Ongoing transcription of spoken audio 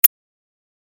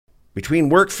Between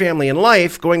work, family, and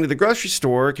life, going to the grocery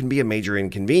store can be a major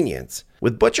inconvenience.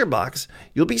 With ButcherBox,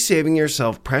 you'll be saving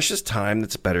yourself precious time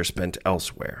that's better spent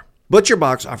elsewhere.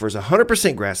 ButcherBox offers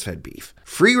 100% grass-fed beef,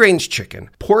 free-range chicken,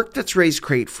 pork that's raised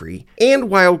crate-free, and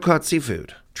wild-caught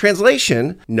seafood.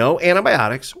 Translation, no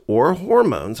antibiotics or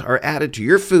hormones are added to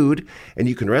your food, and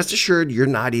you can rest assured you're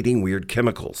not eating weird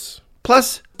chemicals.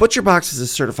 Plus, ButcherBox is a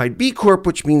certified B Corp,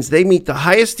 which means they meet the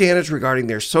highest standards regarding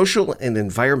their social and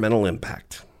environmental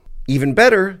impact. Even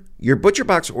better, your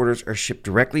ButcherBox orders are shipped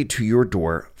directly to your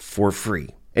door for free.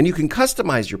 And you can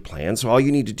customize your plan, so all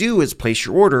you need to do is place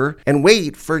your order and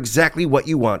wait for exactly what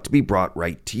you want to be brought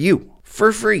right to you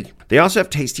for free. They also have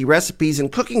tasty recipes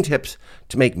and cooking tips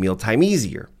to make mealtime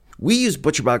easier. We use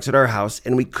ButcherBox at our house,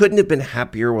 and we couldn't have been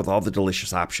happier with all the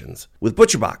delicious options. With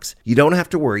ButcherBox, you don't have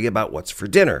to worry about what's for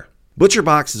dinner.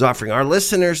 ButcherBox is offering our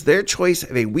listeners their choice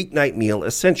of a weeknight meal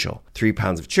essential. 3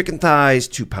 pounds of chicken thighs,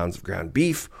 2 pounds of ground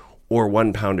beef, or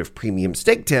 1 pound of premium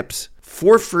steak tips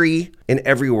for free in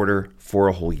every order for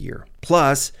a whole year.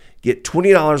 Plus, get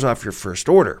 $20 off your first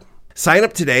order. Sign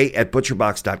up today at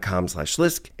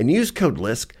butcherbox.com/Lisk and use code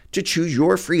Lisk to choose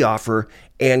your free offer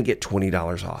and get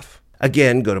 $20 off.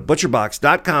 Again, go to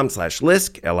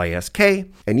butcherbox.com/Lisk, L-I-S-K,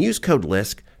 and use code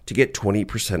Lisk to get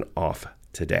 20% off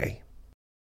today.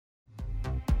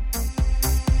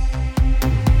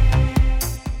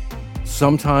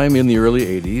 Sometime in the early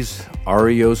 80s,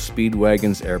 REO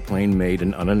Speedwagon's airplane made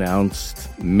an unannounced,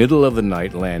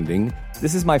 middle-of-the-night landing.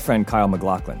 This is my friend Kyle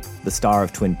MacLachlan, the star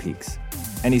of Twin Peaks.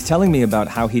 And he's telling me about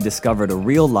how he discovered a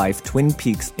real-life Twin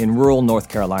Peaks in rural North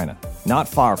Carolina, not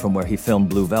far from where he filmed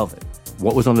Blue Velvet.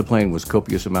 What was on the plane was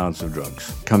copious amounts of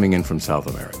drugs coming in from South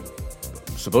America.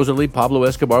 Supposedly, Pablo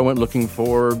Escobar went looking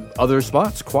for other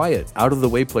spots, quiet,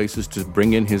 out-of-the-way places to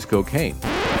bring in his cocaine.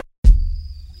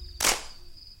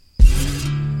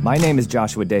 My name is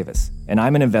Joshua Davis, and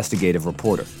I'm an investigative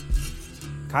reporter.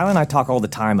 Kyle and I talk all the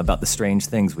time about the strange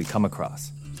things we come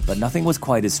across, but nothing was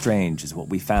quite as strange as what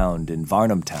we found in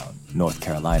Varnamtown, North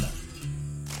Carolina.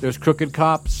 There's crooked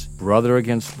cops, brother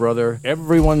against brother.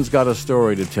 Everyone's got a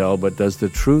story to tell, but does the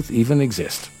truth even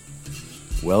exist?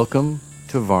 Welcome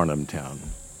to Varnamtown.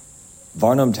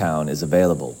 Varnamtown is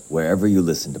available wherever you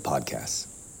listen to podcasts.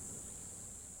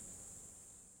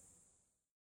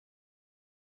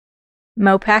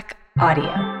 Mopac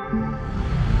Audio.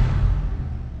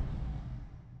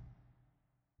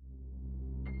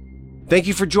 Thank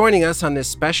you for joining us on this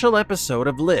special episode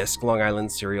of Lisk, Long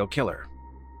Island Serial Killer.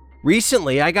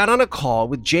 Recently, I got on a call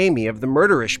with Jamie of the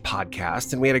Murderish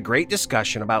podcast, and we had a great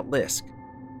discussion about Lisk.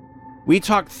 We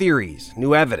talked theories,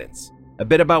 new evidence, a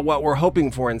bit about what we're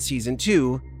hoping for in Season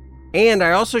 2, and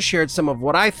I also shared some of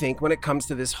what I think when it comes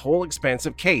to this whole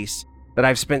expansive case that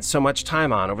I've spent so much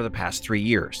time on over the past 3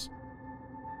 years.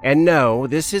 And no,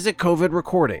 this is a COVID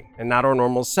recording and not our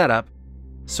normal setup,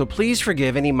 so please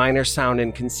forgive any minor sound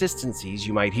inconsistencies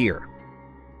you might hear.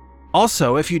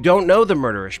 Also, if you don't know the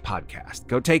Murderish podcast,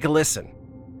 go take a listen.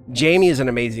 Jamie is an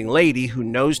amazing lady who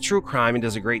knows true crime and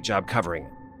does a great job covering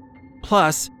it.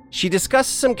 Plus, she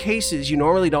discusses some cases you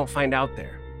normally don't find out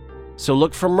there. So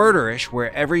look for Murderish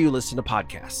wherever you listen to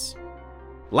podcasts.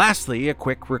 Lastly, a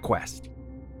quick request.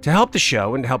 To help the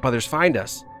show and to help others find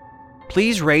us,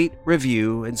 please rate,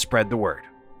 review, and spread the word.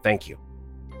 Thank you.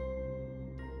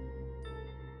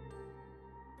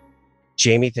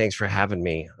 Jamie, thanks for having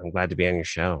me. I'm glad to be on your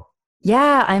show.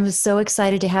 Yeah, I'm so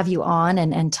excited to have you on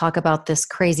and talk about this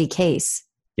crazy case.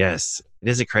 Yes, it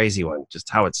is a crazy one, just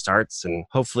how it starts, and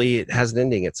hopefully it has an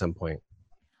ending at some point.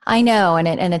 I know, and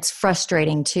it's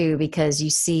frustrating too, because you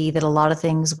see that a lot of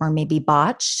things were maybe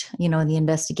botched, in the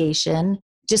investigation.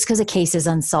 Just because a case is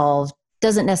unsolved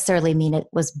doesn't necessarily mean it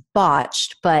was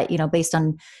botched, but, based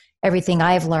on everything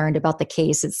I've learned about the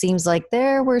case, it seems like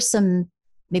there were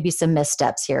maybe some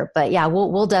missteps here. But yeah,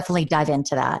 we'll definitely dive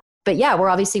into that. But yeah,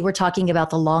 we're talking about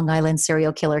the Long Island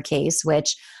serial killer case,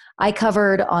 which I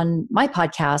covered on my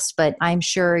podcast, but I'm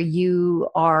sure you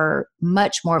are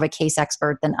much more of a case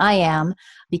expert than I am,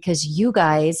 because you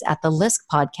guys at the Lisk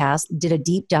podcast did a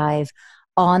deep dive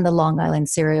on the Long Island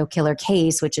serial killer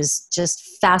case, which is just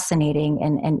fascinating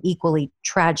and equally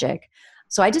tragic.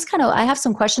 So I have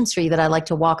some questions for you that I'd like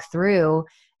to walk through,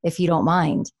 if you don't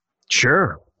mind.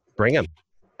 Sure, bring them.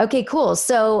 Okay, cool.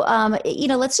 So,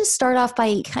 let's just start off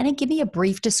by kind of give me a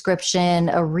brief description,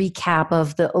 a recap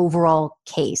of the overall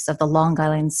case of the Long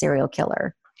Island serial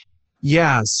killer.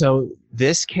 Yeah, so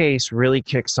this case really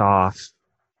kicks off,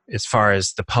 as far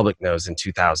as the public knows, in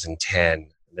 2010.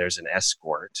 There's an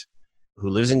escort who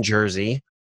lives in Jersey,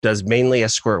 does mainly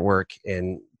escort work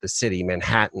in the city,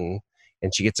 Manhattan,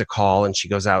 and she gets a call and she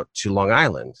goes out to Long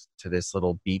Island, to this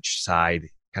little beachside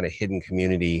kind of hidden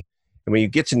community And when you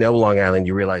get to know Long Island,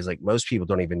 you realize like most people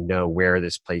don't even know where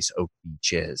this place Oak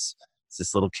Beach is. It's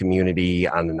this little community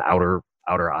on an outer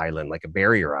island, like a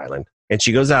barrier island. And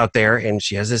she goes out there and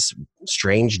she has this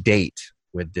strange date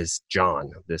with this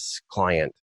John, this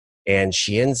client. And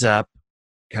she ends up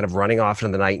kind of running off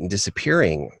in the night and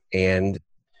disappearing. And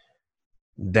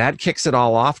that kicks it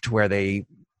all off to where they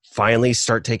finally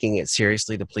start taking it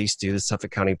seriously. The police do, the Suffolk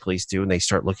County police do, and they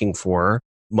start looking for her.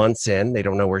 Months in, they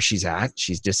don't know where she's at.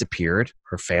 She's disappeared.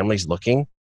 Her family's looking.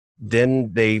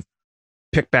 Then they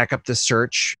pick back up the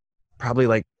search probably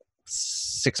like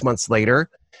 6 months later,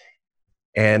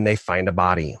 and they find a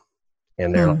body.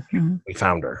 And they're like, we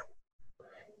found her.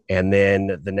 And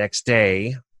then the next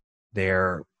day,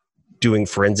 they're doing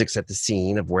forensics at the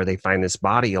scene of where they find this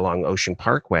body along Ocean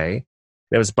Parkway. And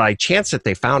it was by chance that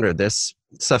they found her. This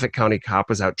Suffolk County cop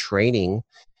was out training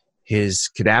his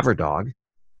cadaver dog,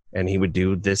 and he would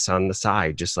do this on the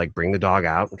side, just like bring the dog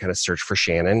out and kind of search for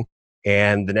Shannon.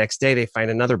 And the next day they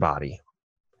find another body,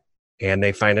 and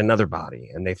they find another body,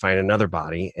 and they find another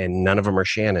body, and none of them are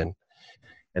Shannon.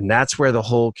 And that's where the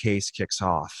whole case kicks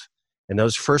off. And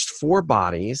those first 4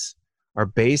 bodies are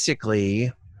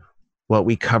basically what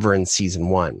we cover in season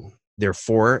 1. They're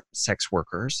 4 sex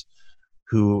workers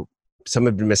who some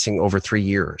have been missing over 3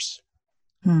 years.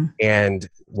 And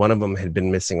one of them had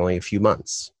been missing only a few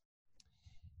months.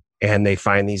 And they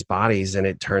find these bodies, and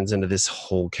it turns into this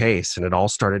whole case. And it all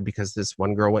started because this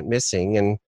one girl went missing.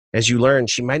 And as you learn,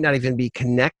 she might not even be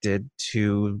connected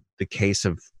to the case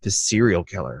of the serial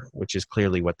killer, which is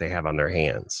clearly what they have on their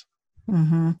hands.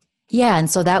 Mm-hmm. Yeah. And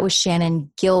so that was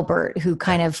Shannon Gilbert who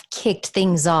kind of kicked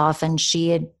things off, and she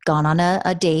had gone on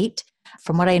a date.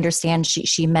 From what I understand,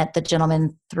 she met the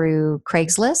gentleman through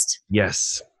Craigslist.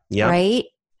 Yes. Yeah. Right.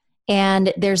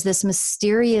 And there's this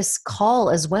mysterious call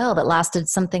as well that lasted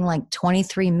something like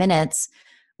 23 minutes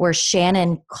where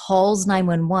Shannon calls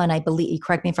 911, I believe,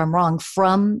 correct me if I'm wrong,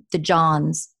 from the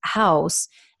John's house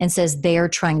and says, they're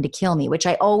trying to kill me, which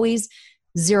I always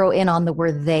zero in on the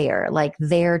word there, like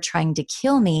they're trying to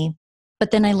kill me.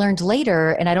 But then I learned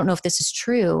later, and I don't know if this is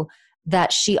true,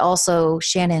 that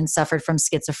Shannon suffered from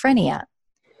schizophrenia.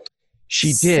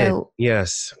 She did.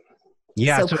 Yes.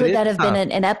 Yeah. So could that have been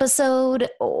an episode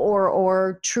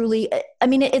or truly, I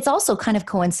mean, it's also kind of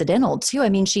coincidental too. I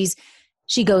mean,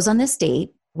 she goes on this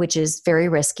date, which is very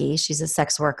risky. She's a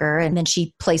sex worker. And then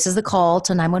she places the call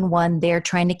to 911. They're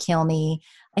trying to kill me.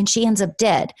 And she ends up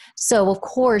dead. So of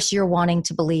course you're wanting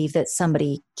to believe that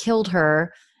somebody killed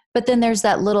her. But then there's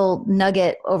that little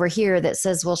nugget over here that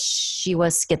says, well, she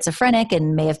was schizophrenic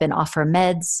and may have been off her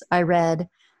meds, I read.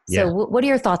 So what are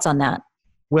your thoughts on that?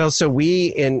 Well, so we,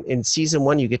 in season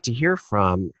 1, you get to hear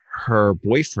from her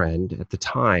boyfriend at the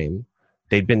time.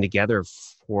 They'd been together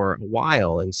for a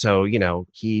while. And so,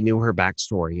 he knew her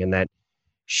backstory and that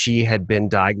she had been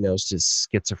diagnosed as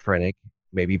schizophrenic,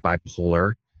 maybe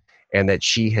bipolar, and that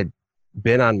she had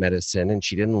been on medicine and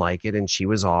she didn't like it and she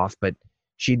was off, but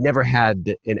she'd never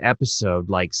had an episode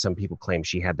like some people claim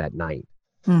she had that night.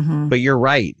 Mm-hmm. But you're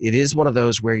right. It is one of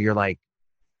those where you're like,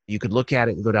 you could look at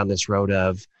it and go down this road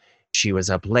of she was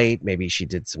up late. Maybe she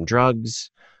did some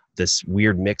drugs, this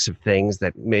weird mix of things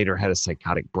that made her had a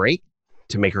psychotic break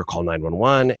to make her call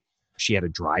 911. She had a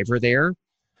driver there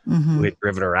who had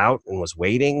driven her out and was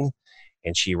waiting.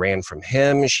 And she ran from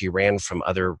him. She ran from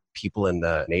other people in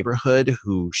the neighborhood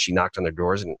who she knocked on their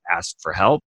doors and asked for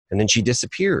help. And then she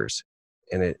disappears.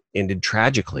 And it ended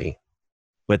tragically.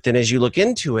 But then as you look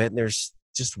into it, there's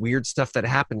just weird stuff that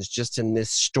happens just in this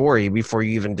story before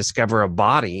you even discover a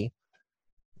body,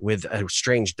 with a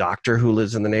strange doctor who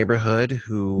lives in the neighborhood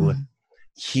who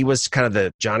he was kind of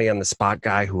the Johnny on the spot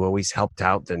guy who always helped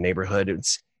out the neighborhood.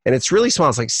 It's really small.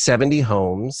 It's like 70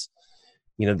 homes,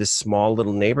 this small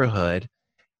little neighborhood.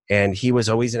 And he was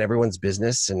always in everyone's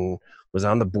business and was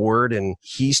on the board. And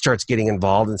he starts getting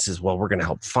involved and says, well, we're going to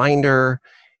help find her.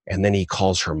 And then he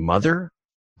calls her mother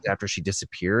after she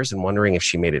disappears and wondering if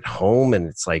she made it home. And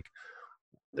it's like,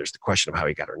 there's the question of how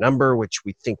he got her number, which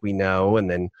we think we know. And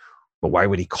then, but why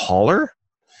would he call her?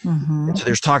 And so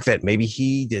there's talk that maybe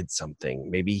he did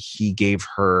something. Maybe he gave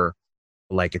her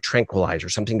like a tranquilizer,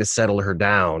 something to settle her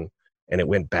down, and it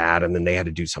went bad. And then they had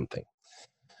to do something.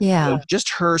 Yeah. So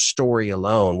just her story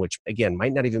alone, which again,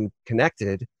 might not even be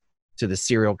connected to the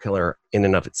serial killer in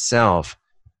and of itself,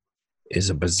 is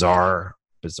a bizarre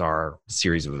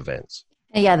series of events.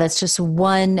 Yeah, that's just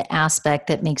one aspect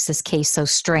that makes this case so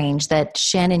strange, that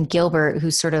Shannon Gilbert, who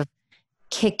sort of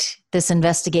kicked this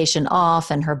investigation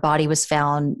off and her body was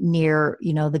found near,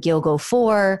 the Gilgo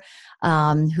 4,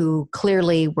 who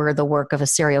clearly were the work of a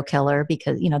serial killer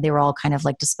because, they were all kind of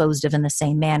like disposed of in the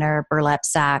same manner, burlap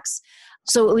sacks.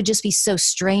 So it would just be so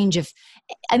strange if,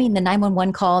 I mean, the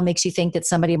 911 call makes you think that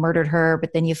somebody murdered her,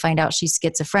 but then you find out she's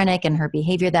schizophrenic and her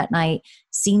behavior that night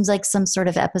seems like some sort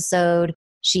of episode.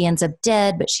 She ends up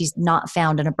dead, but she's not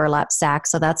found in a burlap sack.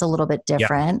 So that's a little bit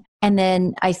different. Yeah. And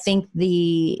then I think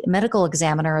the medical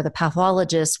examiner or the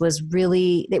pathologist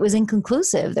it was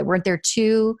inconclusive. There weren't there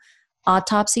two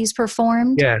autopsies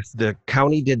performed? Yes, the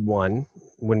county did one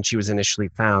when she was initially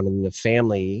found, and the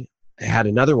family had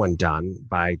another one done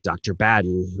by Dr.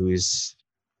 Baden, who is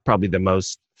probably the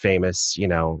most famous,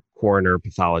 coroner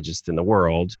pathologist in the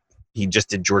world. He just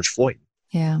did George Floyd.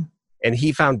 Yeah. And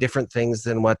he found different things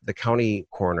than what the county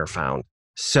coroner found.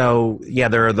 So, yeah,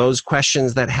 there are those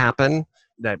questions that happen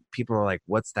that people are like,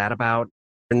 what's that about?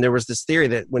 And there was this theory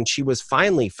that when she was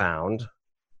finally found,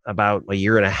 about a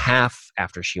year and a half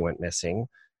after she went missing,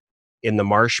 in the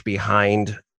marsh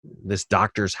behind this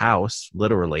doctor's house,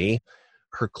 literally,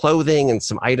 her clothing and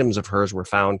some items of hers were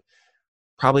found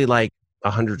probably like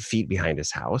 100 feet behind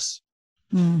his house.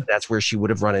 Mm. That's where she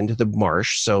would have run into the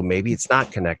marsh. So maybe it's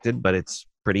not connected, but it's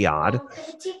pretty odd.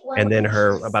 And then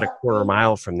about a quarter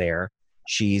mile from there,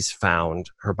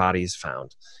 her body's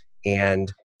found.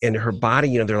 And in her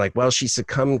body, they're like, well, she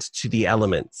succumbed to the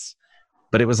elements.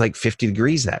 But it was like 50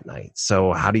 degrees that night.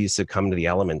 So how do you succumb to the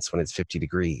elements when it's 50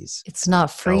 degrees? It's not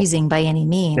freezing by any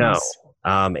means. No.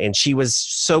 And she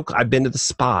was I've been to the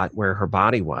spot where her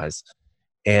body was,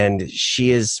 and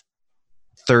she is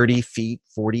 30 feet,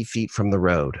 40 feet from the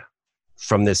road,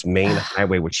 from this main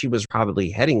highway, which she was probably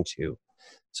heading to.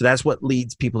 So that's what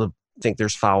leads people to think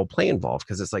there's foul play involved,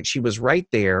 because it's like she was right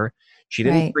there. She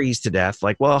didn't freeze to death.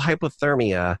 Like, well,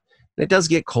 hypothermia. And it does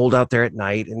get cold out there at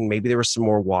night, and maybe there was some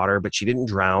more water, but she didn't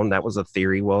drown. That was a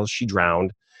theory. Well, she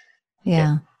drowned.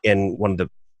 Yeah. And one of the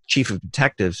chief of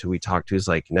detectives who we talked to is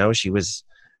like, no, she was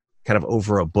kind of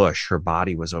over a bush. Her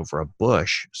body was over a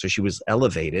bush. So she was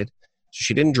elevated. So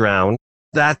she didn't drown.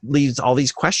 That leaves all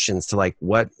these questions to like,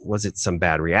 what was it, some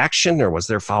bad reaction, or was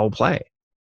there foul play?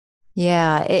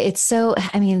 Yeah. It's so,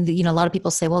 I mean, a lot of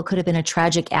people say, well, it could have been a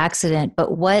tragic accident,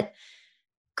 but what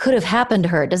could have happened to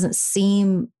her? It doesn't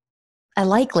seem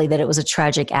likely that it was a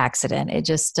tragic accident. It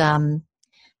just, to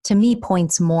me,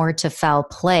 points more to foul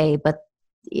play, but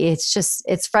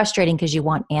it's frustrating because you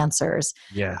want answers.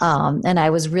 Yes. And I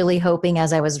was really hoping,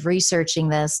 as I was researching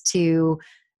this,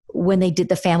 when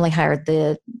the family hired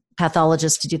the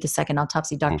pathologist to do the second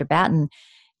autopsy, Dr. Batten,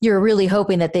 you're really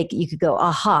hoping that you could go,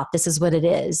 aha, this is what it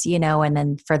is, and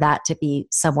then for that to be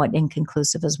somewhat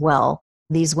inconclusive as well.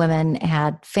 These women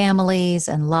had families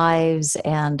and lives,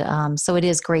 and so it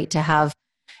is great to have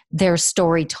their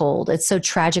story told. It's so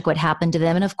tragic what happened to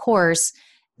them. And of course,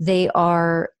 they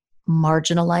are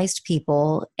marginalized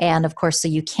people. And of course, so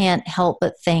you can't help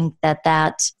but think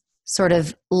that sort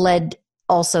of led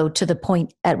also to the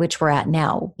point at which we're at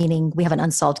now, meaning we have an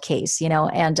unsolved case,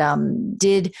 and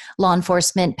did law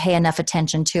enforcement pay enough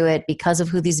attention to it because of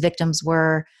who these victims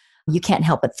were? You can't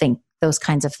help but think those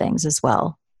kinds of things as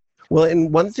well. Well,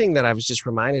 and one thing that I was just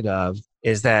reminded of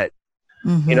is that,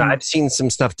 I've seen some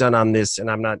stuff done on this, and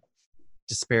I'm not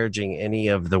disparaging any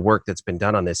of the work that's been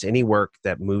done on this. Any work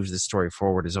that moves the story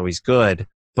forward is always good.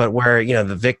 But where,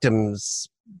 the victims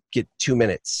get 2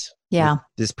 minutes. Yeah.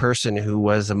 This person who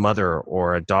was a mother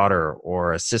or a daughter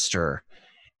or a sister,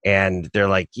 and they're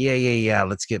like, yeah,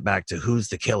 let's get back to who's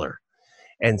the killer.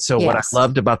 And so what I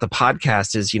loved about the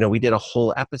podcast is, we did a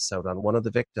whole episode on one of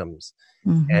the victims.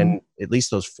 Mm-hmm. And at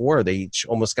least those 4, they each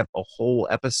almost got a whole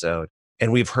episode.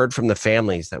 And we've heard from the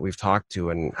families that we've talked to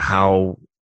and how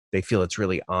they feel it's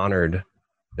really honored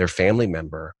their family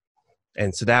member.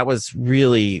 And so that was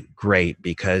really great,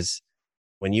 because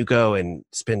when you go and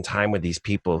spend time with these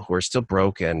people who are still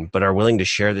broken, but are willing to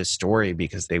share this story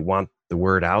because they want the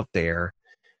word out there,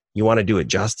 you want to do it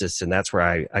justice. And that's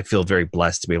where I feel very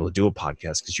blessed to be able to do a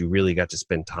podcast, because you really got to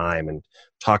spend time and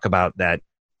talk about that.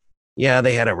 Yeah,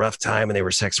 they had a rough time and they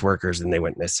were sex workers and they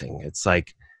went missing. It's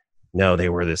like, no, they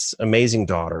were this amazing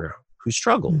daughter who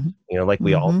struggled, like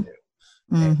we all do.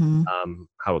 Mm-hmm. And,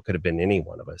 how it could have been any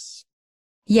one of us.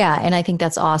 Yeah. And I think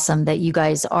that's awesome that you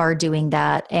guys are doing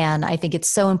that. And I think it's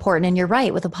so important. And you're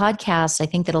right, with a podcast, I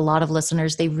think that a lot of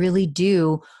listeners, they really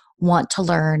do want to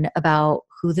learn about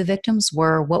who the victims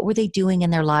were, what were they doing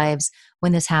in their lives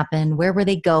when this happened, where were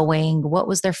they going, what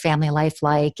was their family life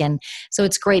like. And so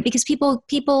it's great because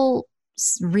people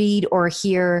read or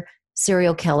hear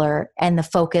serial killer and the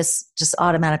focus just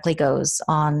automatically goes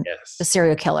on the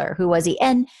serial killer. Who was he?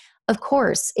 And of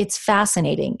course, it's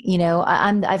fascinating.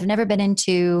 I've never been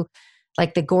into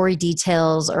like the gory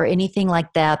details or anything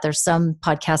like that. There's some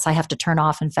podcasts I have to turn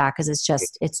off, in fact, because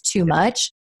it's too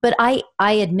much. But I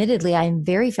admittedly, I'm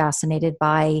very fascinated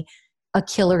by a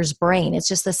killer's brain. It's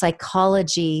just the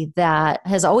psychology that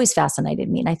has always fascinated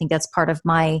me. And I think that's part of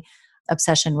my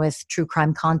obsession with true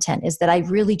crime content, is that I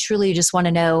really, truly just want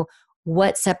to know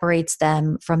what separates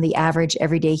them from the average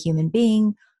everyday human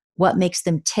being, what makes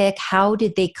them tick, how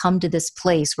did they come to this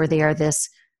place where they are this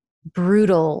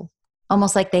brutal,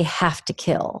 almost like they have to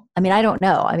kill. I mean, I don't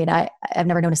know. I mean, I've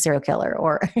never known a serial killer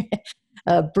or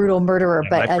a brutal murderer,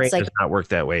 but my brain it's like, does not work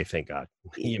that way, thank God.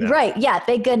 Right. Yeah.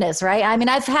 Thank goodness. Right. I mean,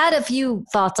 I've had a few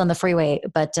thoughts on the freeway,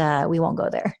 but we won't go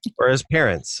there. Or as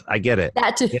parents, I get it.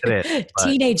 That too. Get it,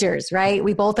 Teenagers, right?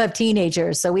 We both have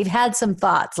teenagers. So we've had some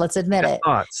thoughts. Let's admit it.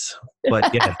 Thoughts.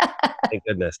 But yeah, thank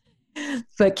goodness.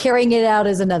 But carrying it out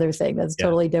is another thing that's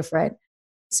totally different.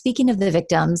 Speaking of the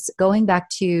victims, going back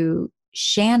to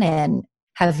Shannon,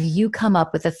 have you come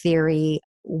up with a theory?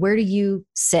 Where do you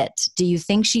sit? Do you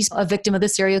think she's a victim of the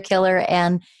serial killer?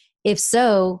 And if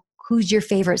so, who's your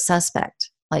favorite suspect?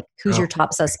 Like, who's your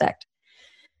top suspect?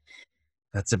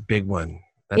 That's a big one.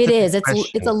 It is.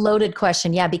 It's a loaded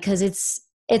question. Yeah, because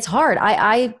it's hard.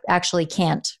 I actually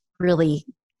can't really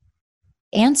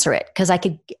answer it because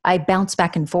I bounce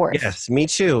back and forth. Yes, me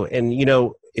too. And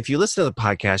if you listen to the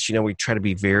podcast, we try to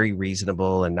be very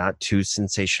reasonable and not too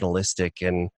sensationalistic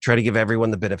and try to give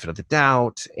everyone the benefit of the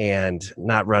doubt and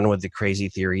not run with the crazy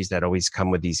theories that always come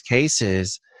with these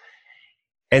cases.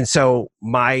 And so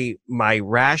my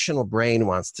rational brain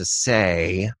wants to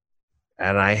say,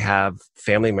 and I have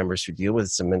family members who deal with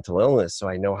some mental illness, so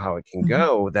I know how it can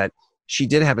go, that she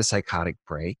did have a psychotic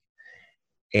break.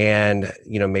 And,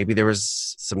 maybe there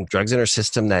was some drugs in her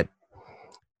system that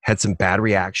had some bad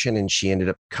reaction and she ended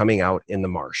up coming out in the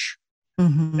marsh.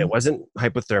 Mm-hmm. It wasn't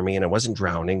hypothermia and it wasn't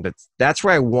drowning, but that's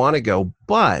where I want to go.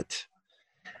 But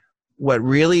what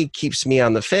really keeps me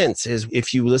on the fence is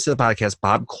if you listen to the podcast,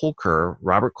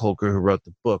 Robert Kolker, who wrote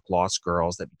the book Lost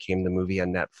Girls that became the movie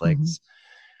on Netflix,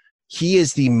 he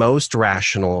is the most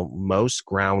rational, most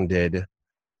grounded,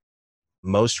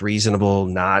 most reasonable,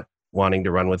 not wanting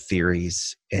to run with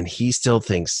theories. And he still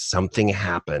thinks something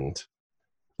happened.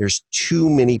 There's too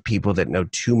many people that know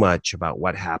too much about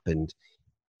what happened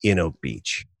in Oak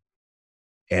Beach.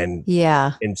 And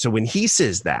so when he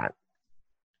says that,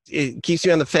 it keeps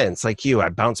me on the fence. Like you, I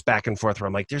bounce back and forth where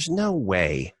I'm like, there's no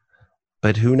way,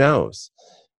 but who knows?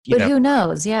 Who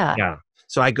knows? Yeah. Yeah.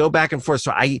 So I go back and forth.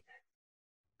 So I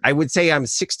would say I'm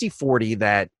 60-40,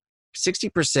 that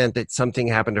 60% that something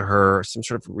happened to her, some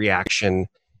sort of reaction,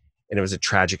 and it was a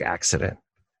tragic accident.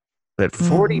 But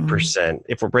 40%,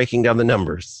 if we're breaking down the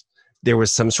numbers, there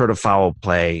was some sort of foul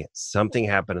play, something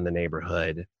happened in the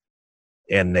neighborhood,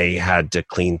 and they had to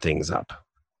clean things up.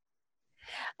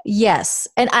 Yes.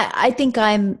 And I think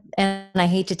and I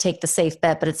hate to take the safe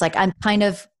bet, but it's like I'm kind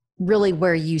of really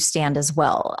where you stand as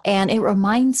well. And it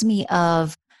reminds me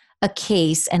of a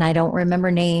case, and I don't remember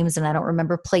names and I don't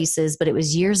remember places, but it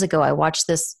was years ago. I watched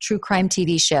this true crime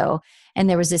TV show, and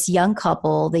there was this young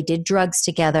couple. They did drugs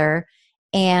together,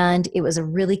 and it was a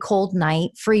really cold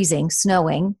night, freezing,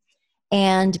 snowing.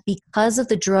 And because of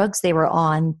the drugs they were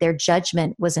on, their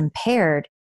judgment was impaired,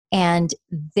 and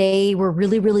they were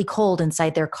really, really cold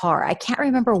inside their car. I can't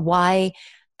remember why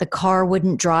the car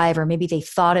wouldn't drive, or maybe they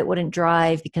thought it wouldn't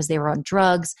drive because they were on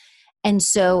drugs. And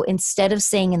so instead of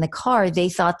staying in the car, they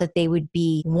thought that they would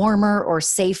be warmer or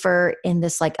safer in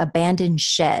this like abandoned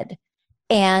shed.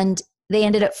 And they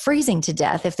ended up freezing to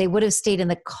death. If they would have stayed in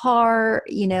the car,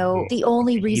 the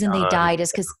only reason they died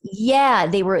is because,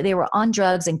 they were on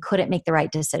drugs and couldn't make the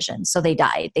right decision. So they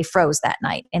died. They froze that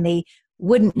night, and they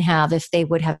wouldn't have if they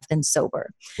would have been sober.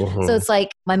 So it's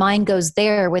like my mind goes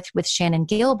there with Shannon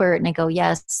Gilbert, and I go,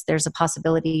 yes, there's a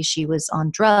possibility she was on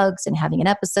drugs and having an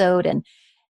episode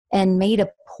and made a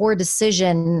poor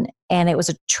decision, and it was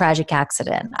a tragic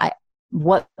accident.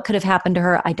 What could have happened to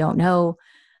her? I don't know.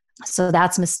 So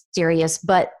that's mysterious.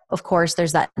 But of course,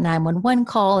 there's that 911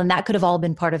 call, and that could have all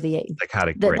been part of the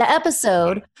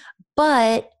episode.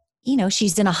 But,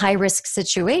 she's in a high-risk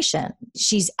situation.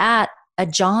 She's at a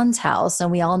John's house,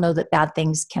 and we all know that bad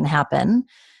things can happen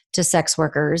to sex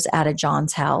workers at a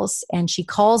John's house. And she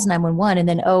calls 911, and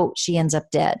then, she ends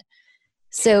up dead.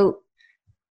 So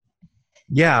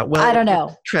yeah, well, I don't know.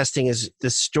 What's interesting is the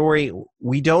story.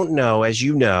 We don't know, as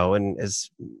you know, and as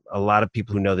a lot of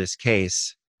people who know this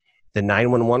case, the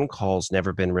 911 call's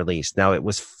never been released. Now, it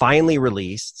was finally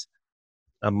released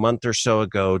a month or so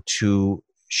ago to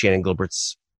Shannon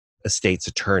Gilbert's estate's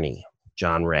attorney,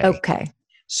 John Ray. Okay.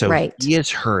 So he has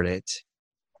heard it,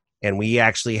 and we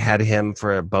actually had him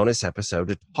for a bonus episode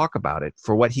to talk about it,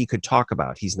 for what he could talk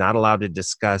about. He's not allowed to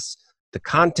discuss the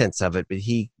contents of it, but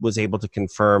he was able to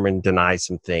confirm and deny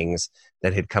some things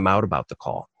that had come out about the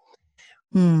call.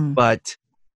 But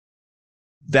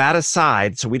that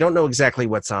aside, so we don't know exactly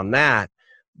what's on that,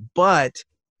 but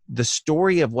the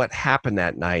story of what happened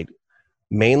that night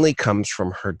mainly comes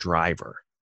from her driver,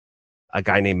 a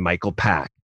guy named Michael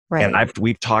Pack. Right. And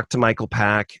we've talked to Michael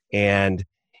Pack, and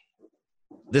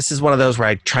this is one of those where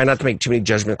I try not to make too many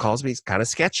judgment calls, but he's kind of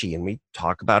sketchy, and we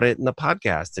talk about it in the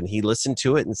podcast, and he listened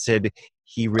to it and said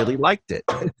he really liked it,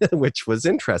 which was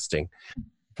interesting.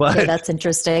 But yeah, that's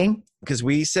interesting. Because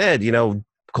we said,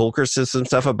 Kolker says some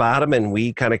stuff about him, and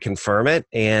we kind of confirm it,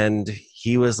 and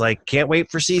he was like, can't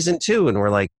wait for season 2. And we're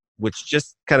like, which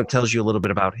just kind of tells you a little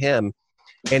bit about him.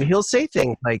 And he'll say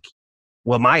things like,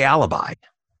 well, my alibi.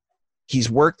 He's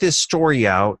worked this story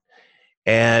out,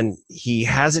 and he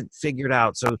hasn't figured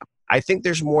out. So I think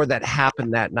there's more that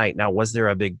happened that night. Now, was there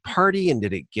a big party, and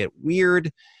did it get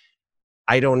weird?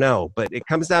 I don't know. But it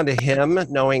comes down to him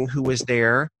knowing who was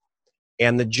there,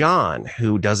 and the John,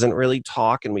 who doesn't really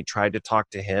talk, and we tried to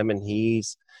talk to him, and he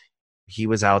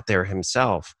was out there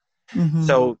himself. Mm-hmm.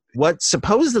 So what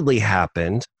supposedly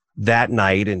happened that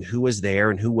night, and who was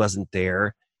there and who wasn't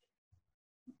there,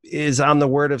 is on the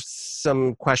word of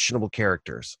some questionable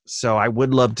characters. So I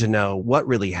would love to know what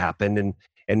really happened,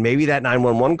 and maybe that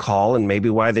 911 call, and maybe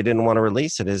why they didn't want to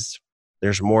release it, is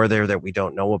there's more there that we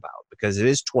don't know about, because it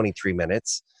is 23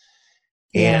 minutes,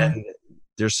 and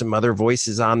there's some other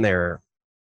voices on there,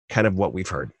 kind of what we've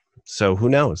heard. So who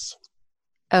knows?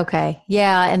 Okay.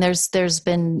 Yeah. And there's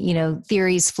been,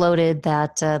 theories floated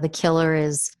that the killer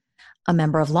is a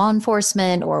member of law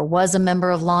enforcement or was a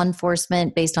member of law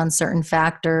enforcement based on certain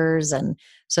factors. And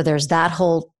so there's that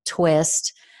whole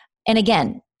twist. And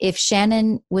again, if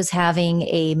Shannon was having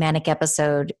a manic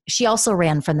episode, she also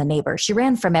ran from the neighbor. She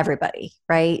ran from everybody,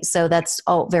 right? So that's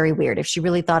all very weird. If she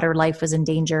really thought her life was in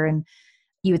danger, and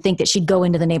you would think that she'd go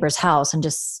into the neighbor's house and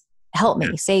just help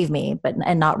me, save me,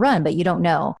 and not run, but you don't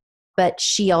know. But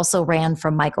she also ran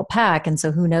from Michael Pack. And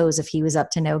so who knows if he was up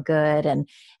to no good. And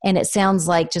it sounds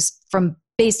like, just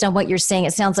based on what you're saying,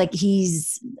 it sounds like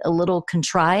he's a little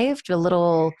contrived, a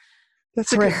little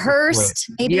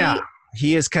rehearsed, maybe. Yeah.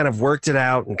 He has kind of worked it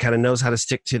out and kind of knows how to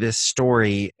stick to this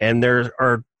story. And there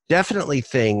are definitely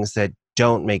things that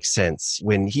don't make sense.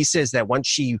 When he says that once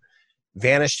she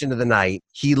vanished into the night,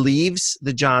 he leaves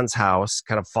the John's house,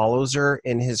 kind of follows her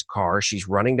in his car. She's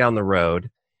running down the road,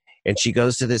 and she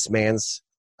goes to this man's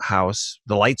house.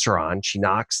 The lights are on. She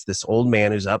knocks. This old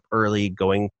man who's up early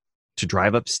going to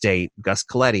drive upstate, Gus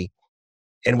Coletti.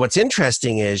 And what's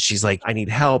interesting is she's like, I need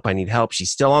help.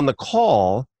 She's still on the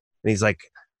call. And he's like,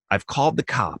 I've called the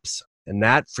cops. And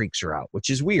that freaks her out, which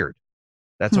is weird.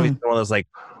 That's always one of those, like,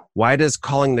 why does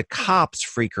calling the cops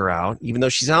freak her out, even though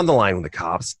she's on the line with the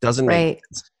cops? Doesn't make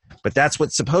sense. But that's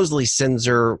what supposedly sends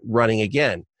her running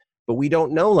again. But we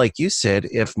don't know, like you said,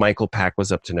 if Michael Pack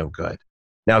was up to no good.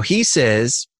 Now, he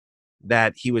says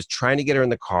that he was trying to get her in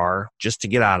the car just to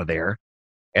get out of there.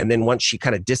 And then once she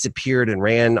kind of disappeared and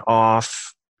ran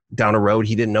off down a road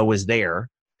he didn't know was there,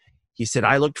 he said,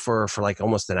 I looked for her for like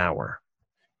almost an hour.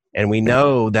 And we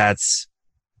know that's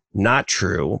not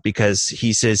true, because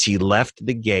he says he left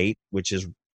the gate, which is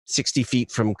 60 feet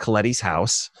from Coletti's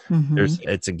house. Mm-hmm.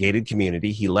 It's a gated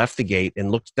community. He left the gate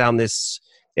and looked down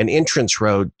an entrance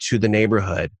road to the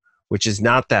neighborhood, which is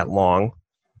not that long.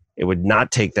 It would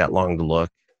not take that long to look.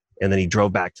 And then he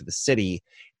drove back to the city.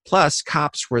 Plus,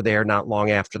 cops were there not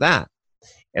long after that,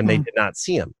 and they did not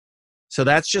see him. So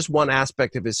that's just one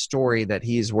aspect of his story that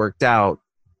he's worked out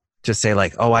to say,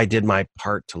 like, oh, I did my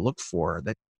part to look for her.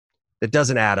 That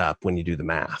doesn't add up when you do the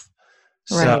math.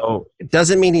 Right. So it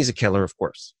doesn't mean he's a killer, of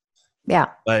course. Yeah.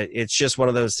 But it's just one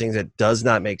of those things that does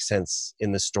not make sense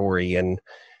in the story. And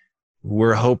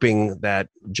we're hoping that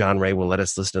John Ray will let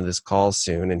us listen to this call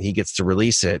soon, and he gets to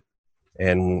release it.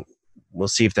 And we'll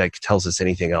see if that tells us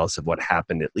anything else of what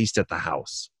happened, at least at the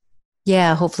house.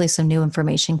 Yeah, hopefully some new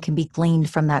information can be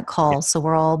gleaned from that call. Yeah. So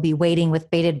we'll all be waiting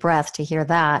with bated breath to hear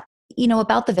that.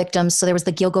 About the victims, so there was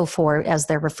the Gilgo Four, as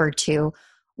they're referred to.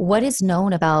 What is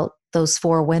known about those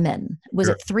 4 women? Was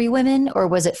it 3 women, or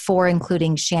was it 4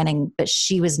 including Shannon, but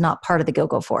she was not part of the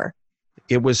Gilgo Four?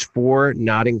 It was 4,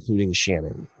 not including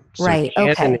Shannon. So right,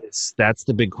 Shannon that's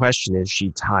the big question, is she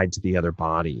tied to the other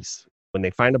bodies? When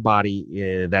they find a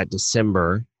body that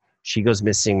December, she goes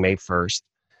missing May 1st.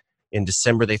 In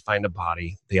December, they find a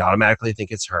body. They automatically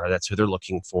think it's her. That's who they're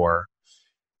looking for.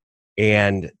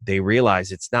 And they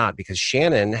realize it's not, because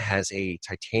Shannon has a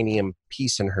titanium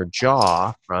piece in her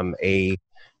jaw from a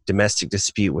domestic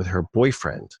dispute with her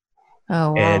boyfriend.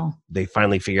 Oh, wow. And they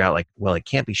finally figure out, like, well, it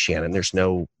can't be Shannon. There's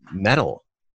no metal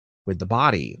with the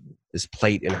body, this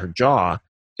plate in her jaw.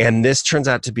 And this turns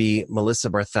out to be Melissa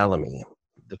Barthelemy,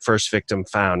 the first victim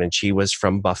found. And she was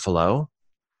from Buffalo.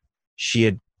 She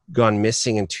had gone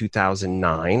missing in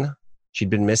 2009. She'd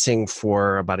been missing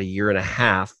for about a year and a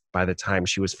half by the time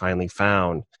she was finally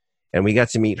found. And we got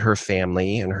to meet her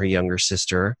family and her younger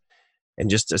sister, and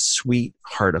just a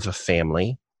sweetheart of a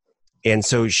family. And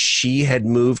so she had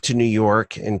moved to New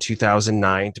York in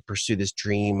 2009 to pursue this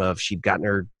dream of, she'd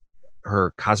gotten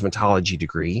her cosmetology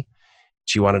degree.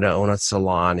 She wanted to own a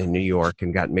salon in New York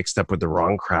and got mixed up with the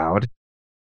wrong crowd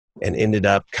and ended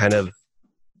up kind of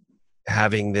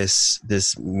having this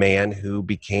man who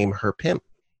became her pimp.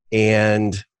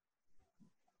 And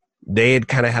they had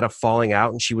kind of had a falling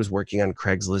out, and she was working on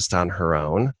Craigslist on her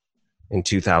own in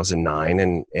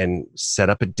 2009 and set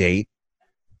up a date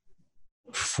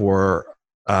for,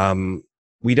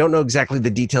 we don't know exactly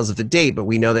the details of the date, but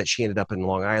we know that she ended up in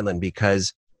Long Island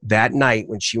because that night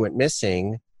when she went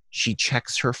missing, she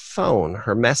checks her phone,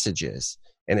 her messages,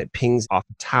 and it pings off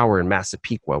a tower in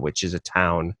Massapequa, which is a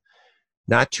town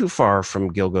not too far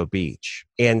from Gilgo Beach.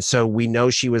 And so we know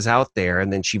she was out there,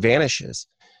 and then she vanishes.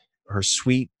 Her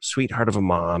sweetheart of a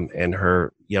mom and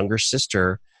her younger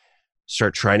sister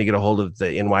start trying to get a hold of the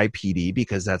NYPD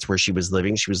because that's where she was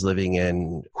living. She was living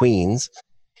in Queens,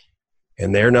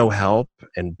 and they're no help.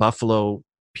 And Buffalo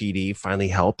PD finally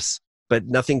helps, but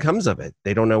nothing comes of it.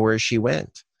 They don't know where she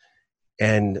went.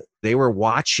 And they were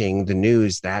watching the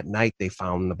news that night they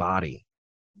found the body.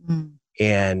 Mm.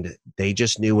 And they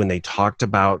just knew when they talked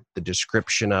about the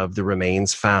description of the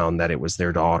remains found that it was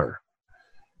their daughter.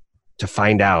 To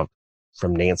find out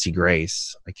from Nancy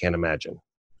Grace, I can't imagine.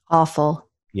 Awful.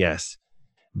 Yes.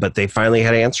 But they finally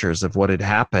had answers of what had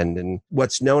happened. And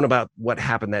what's known about what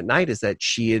happened that night is that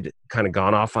she had kind of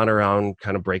gone off on her own,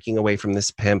 kind of breaking away from this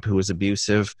pimp who was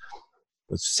abusive,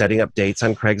 was setting up dates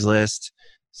on Craigslist,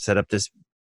 set up this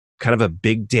kind of a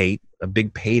big date, a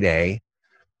big payday,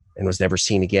 and was never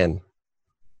seen again.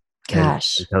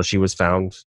 Gosh. And until she was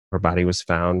found, her body was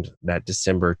found that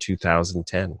December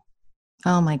 2010.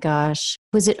 Oh my gosh.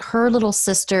 Was it her little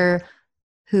sister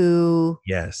who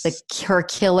yes, her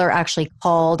killer actually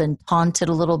called and taunted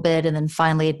a little bit and then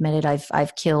finally admitted,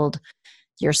 I've killed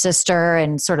your sister,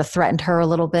 and sort of threatened her a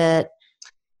little bit?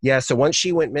 Yeah. So once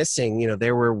she went missing,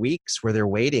 there were weeks where they're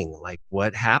waiting, like,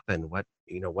 what happened?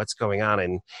 What's going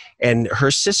on? And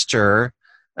her sister,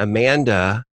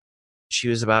 Amanda, she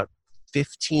was about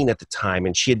 15 at the time,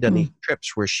 and she had done these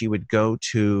trips where she would go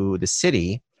to the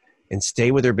city and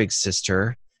stay with her big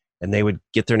sister, and they would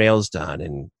get their nails done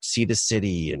and see the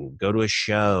city and go to a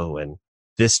show. And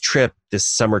this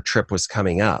summer trip was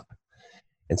coming up.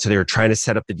 And so they were trying to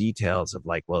set up the details of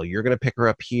like, well, you're going to pick her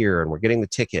up here and we're getting the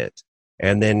ticket.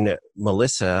 And then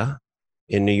Melissa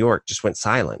in New York just went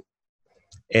silent.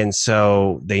 And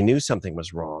so they knew something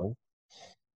was wrong.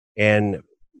 And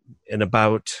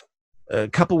about a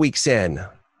couple weeks in,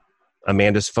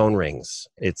 Amanda's phone rings.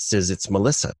 It says it's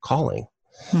Melissa calling.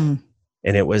 And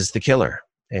it was the killer.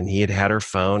 And he had her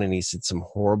phone, and he said some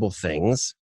horrible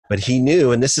things. But he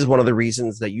knew, and this is one of the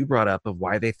reasons that you brought up of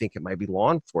why they think it might be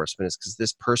law enforcement, is because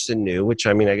this person knew, which,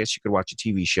 I mean, I guess you could watch a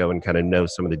TV show and kind of know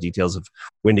some of the details of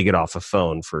when to get off a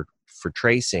phone for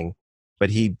tracing. But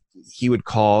he would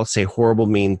call, say horrible,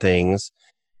 mean things,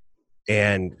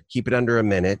 and keep it under a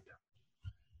minute.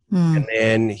 And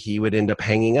then he would end up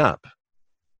hanging up.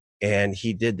 And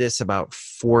he did this about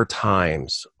 4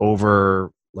 times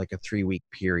over like a 3-week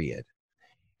period.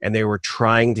 And they were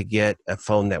trying to get a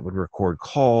phone that would record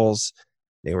calls.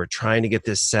 They were trying to get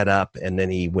this set up, and then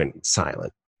he went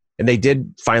silent. And they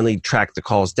did finally track the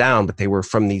calls down, but they were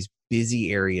from these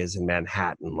busy areas in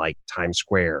Manhattan, like Times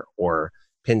Square or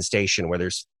Penn Station, where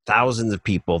there's thousands of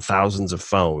people, thousands of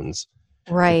phones.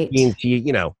 Right.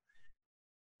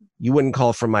 You wouldn't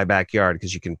call from my backyard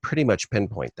because you can pretty much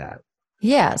pinpoint that.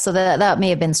 Yeah. So that may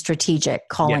have been strategic,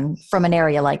 calling from an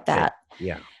area like that.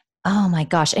 Yeah. Oh my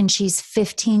gosh. And she's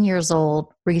 15 years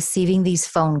old receiving these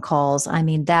phone calls. I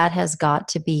mean, that has got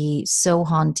to be so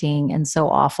haunting and so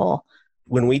awful.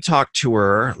 When we talked to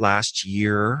her last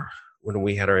year, when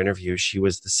we had our interview, she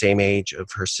was the same age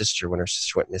of her sister when her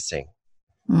sister went missing.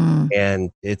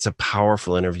 And it's a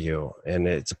powerful interview, and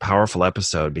it's a powerful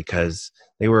episode because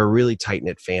they were a really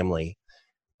tight-knit family.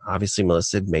 Obviously,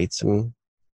 Melissa had made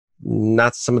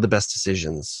not some of the best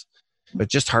decisions, but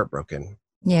just heartbroken.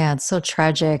 Yeah, it's so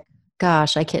tragic.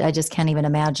 Gosh, I just can't even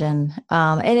imagine.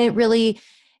 And it really,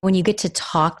 when you get to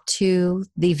talk to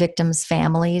the victims'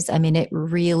 families, I mean, it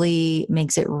really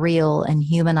makes it real and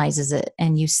humanizes it.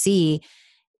 And you see,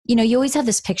 you always have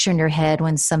this picture in your head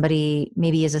when somebody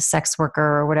maybe is a sex worker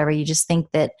or whatever. You just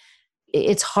think that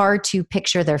it's hard to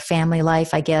picture their family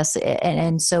life, I guess.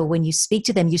 And so when you speak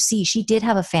to them, you see she did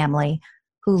have a family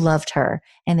who loved her,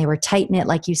 and they were tight-knit,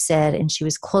 like you said, and she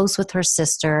was close with her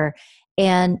sister.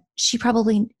 And she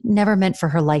probably never meant for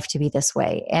her life to be this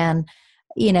way. And,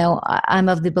 you know, I'm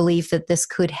of the belief that this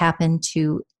could happen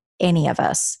to any of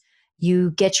us.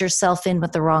 You get yourself in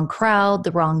with the wrong crowd,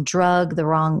 the wrong drug, the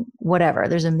wrong whatever.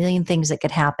 There's a million things that could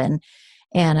happen.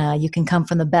 And you can come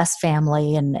from the best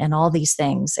family and all these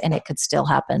things, and it could still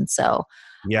happen. So,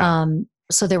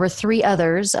 so there were 3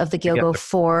 others of the Gilgo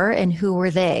 4, and who were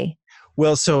they?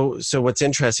 Well, so what's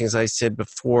interesting, as I said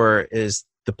before, is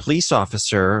the police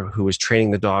officer who was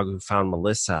training the dog who found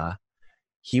Melissa.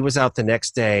 He was out the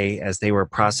next day as they were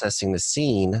processing the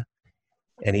scene,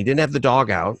 and he didn't have the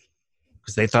dog out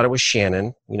because they thought it was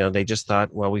Shannon. You know, they just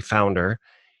thought, well, we found her.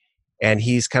 And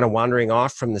he's kind of wandering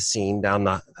off from the scene down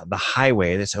the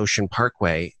highway, this Ocean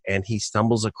Parkway, and he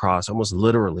stumbles across almost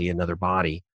literally another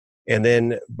body. And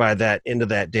then by that end of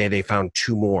that day, they found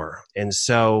 2 more. And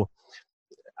so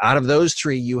out of those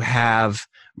 3, you have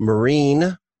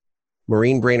Maureen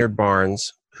Brainerd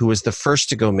Barnes, who was the first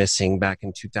to go missing back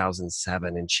in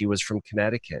 2007. And she was from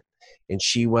Connecticut. And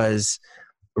she was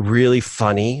really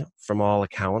funny from all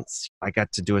accounts. I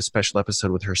got to do a special episode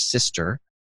with her sister.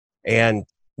 And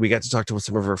we got to talk to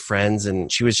some of her friends,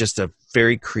 and she was just a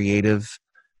very creative,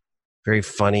 very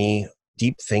funny,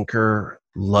 deep thinker,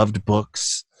 loved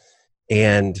books,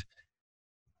 and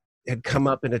had come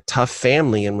up in a tough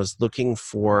family and was looking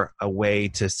for a way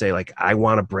to say, like, I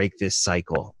want to break this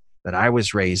cycle that I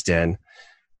was raised in.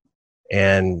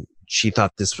 And she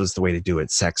thought this was the way to do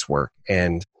it, sex work.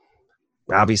 And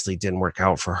obviously didn't work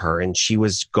out for her. And she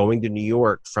was going to New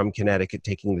York from Connecticut,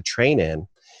 taking the train in.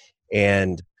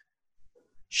 And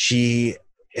she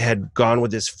had gone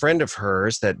with this friend of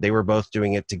hers that they were both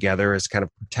doing it together as kind of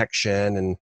protection.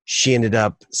 And she ended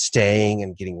up staying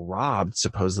and getting robbed,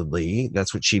 supposedly.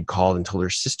 That's what she'd called and told her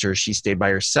sister. She stayed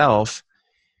by herself,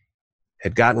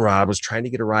 had gotten robbed, was trying to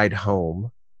get a ride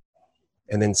home,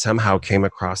 and then somehow came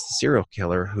across the serial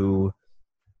killer who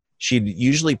she'd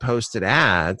usually posted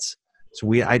ads.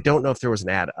 So I don't know if there was an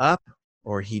ad up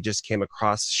or he just came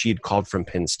across, she'd called from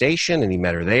Penn Station and he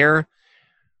met her there.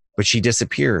 But she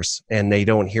disappears and they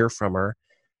don't hear from her.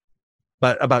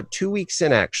 But about 2 weeks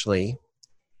in, actually,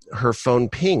 her phone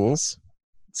pings.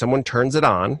 Someone turns it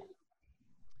on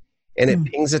and it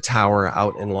pings a tower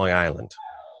out in Long Island.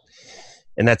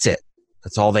 And that's it.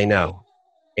 That's all they know.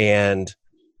 And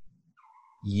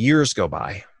years go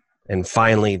by. And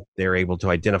finally, they're able to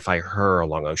identify her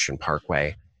along Ocean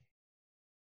Parkway.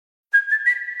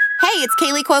 Hey, it's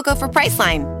Kaylee Cuoco for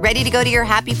Priceline. Ready to go to your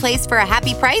happy place for a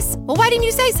happy price? Well, why didn't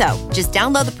you say so? Just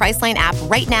download the Priceline app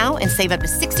right now and save up to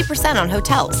 60% on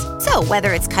hotels. So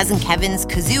whether it's Cousin Kevin's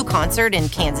Kazoo Concert in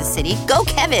Kansas City, go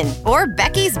Kevin, or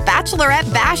Becky's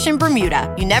Bachelorette Bash in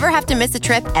Bermuda, you never have to miss a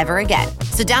trip ever again.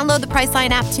 So download the Priceline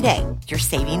app today. Your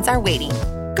savings are waiting.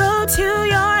 Go to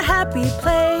your happy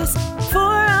place for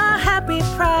a happy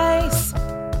price.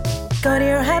 Go to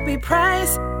your happy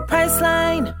price,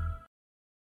 Priceline.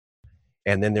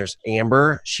 And then there's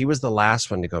Amber. She was the last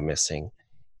one to go missing.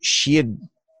 She had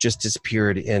just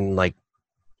disappeared in like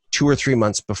 2 or 3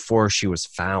 months before she was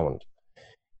found.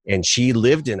 And she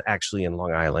lived actually in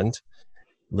Long Island,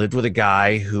 lived with a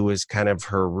guy who was kind of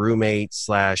her roommate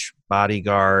 /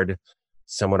 bodyguard,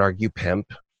 some would argue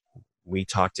pimp. We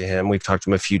talked to him. We've talked to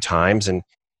him a few times, and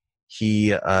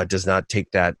he does not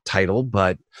take that title,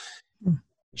 but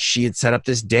she had set up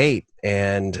this date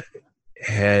and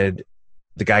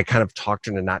the guy kind of talked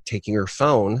her into not taking her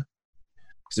phone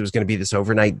because it was going to be this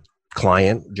overnight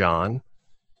client, John.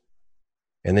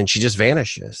 And then she just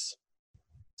vanishes.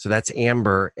 So that's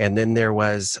Amber. And then there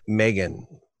was Megan.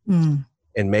 And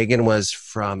Megan was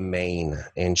from Maine.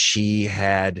 And she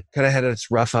had kind of had this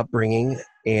rough upbringing.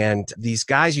 And these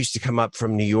guys used to come up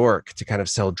from New York to kind of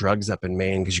sell drugs up in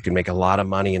Maine because you could make a lot of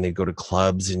money, and they'd go to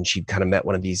clubs. And she'd kind of met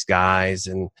one of these guys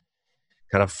and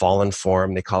kind of fallen for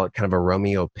him. They call it kind of a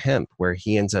Romeo pimp, where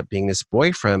he ends up being this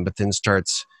boyfriend, but then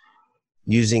starts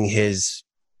using his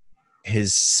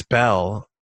spell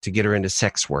to get her into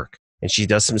sex work. And she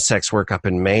does some sex work up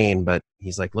in Maine, but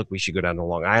he's like, look, we should go down to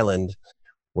Long Island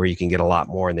where you can get a lot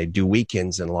more. And they do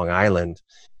weekends in Long Island.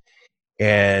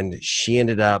 And she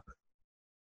ended up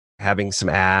having some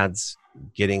ads,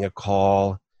 getting a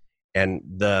call, and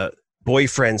the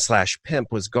boyfriend /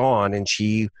 pimp was gone, and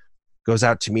she goes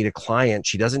out to meet a client.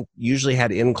 She doesn't usually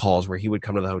had in calls where he would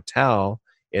come to the hotel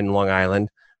in Long Island.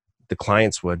 The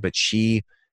clients would, but she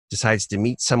decides to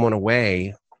meet someone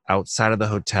away outside of the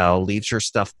hotel, leaves her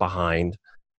stuff behind,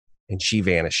 and she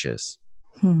vanishes.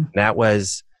 That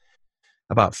was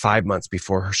about 5 months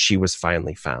before she was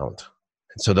finally found.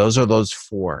 And so those are those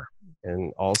 4,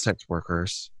 and all sex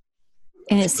workers.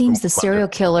 And it seems the serial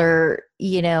killer,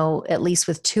 at least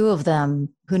with two of them,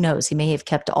 who knows, he may have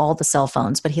kept all the cell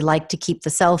phones, but he liked to keep the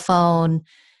cell phone,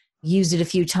 used it a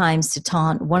few times to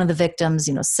taunt one of the victims,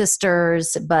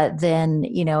 sisters, but then,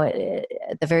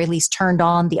 at the very least turned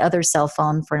on the other cell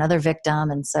phone for another victim.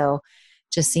 And so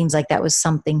just seems like that was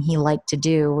something he liked to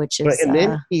do, which is... And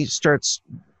then he starts,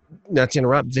 not to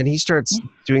interrupt, then he starts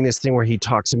doing this thing where he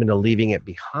talks him into leaving it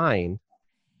behind.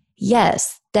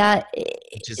 Yes,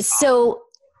 so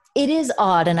it is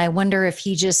odd. And I wonder if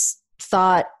he just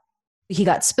thought he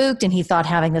got spooked and he thought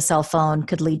having the cell phone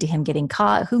could lead to him getting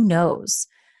caught. Who knows?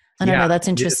 I don't know. That's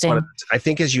interesting. I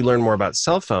think as you learn more about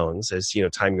cell phones, as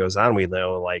time goes on, we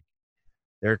know like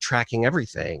they're tracking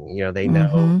everything. They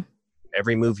know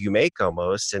every move you make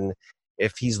almost. And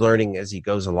if he's learning as he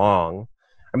goes along,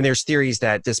 I mean, there's theories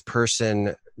that this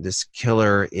person, this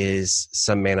killer, is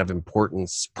some man of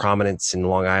importance, prominence in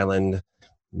Long Island,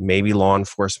 maybe law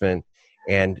enforcement.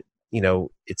 And,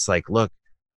 it's like, look,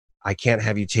 I can't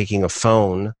have you taking a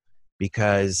phone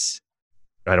because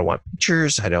I don't want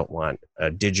pictures. I don't want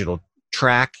a digital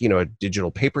track, a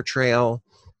digital paper trail.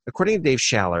 According to Dave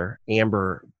Schaller,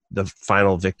 Amber, the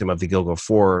final victim of the Gilgo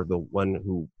Four, the one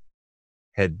who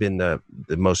had been the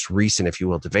most recent, if you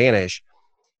will, to vanish,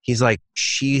 he's like,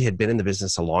 she had been in the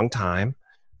business a long time,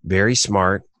 very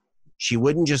smart. She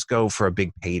wouldn't just go for a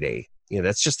big payday.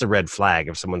 That's just a red flag.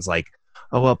 If someone's like,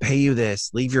 oh, I'll pay you this,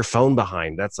 leave your phone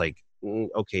behind. That's like,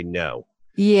 okay, no.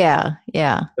 Yeah.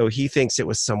 So he thinks it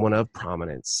was someone of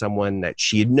prominence, someone that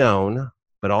she had known,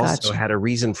 but also had a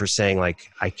reason for saying like,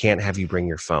 I can't have you bring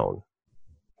your phone.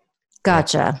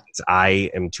 Gotcha. I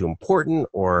am too important,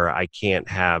 or I can't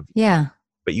have,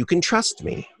 but you can trust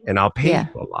me and I'll pay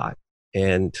you a lot.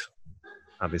 And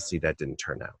obviously that didn't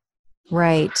turn out.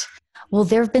 Right. Well,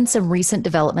 there have been some recent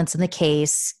developments in the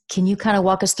case. Can you kind of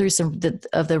walk us through some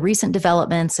of the recent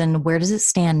developments and where does it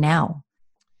stand now?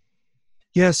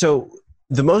 Yeah. So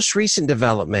the most recent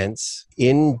developments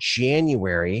in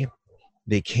January,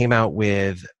 they came out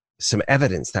with some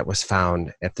evidence that was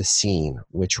found at the scene,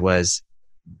 which was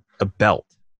a belt.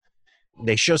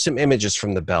 They show some images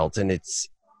from the belt, and it's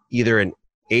either an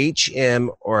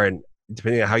HM or an,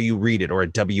 depending on how you read it, or a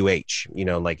WH,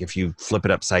 like if you flip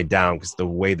it upside down because the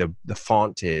way the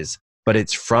font is, but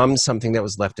it's from something that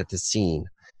was left at the scene.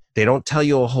 They don't tell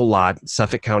you a whole lot.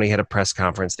 Suffolk County had a press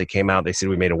conference. They came out, they said,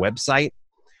 we made a website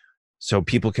so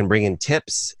people can bring in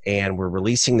tips, and we're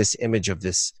releasing this image of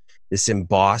this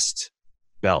embossed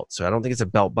belt. So I don't think it's a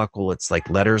belt buckle. It's like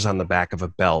letters on the back of a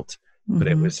belt, but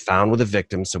it was found with a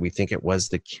victim. So we think it was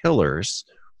the killer's,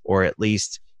 or at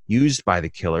least used by the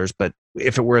killers. But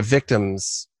if it were a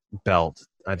victim's belt,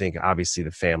 I think obviously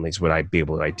the families would be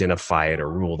able to identify it or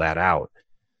rule that out.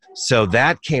 So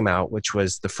that came out, which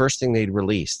was the first thing they'd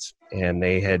released. And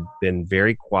they had been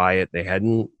very quiet. They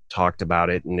hadn't talked about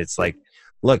it. And it's like,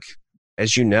 look,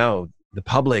 as you know, the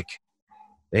public,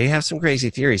 they have some crazy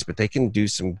theories, but they can do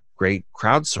some great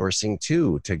crowdsourcing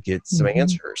too to get some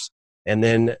answers. And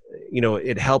then,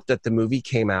 it helped that the movie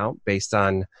came out based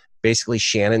on basically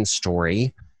Shannon's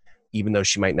story, even though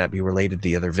she might not be related to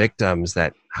the other victims,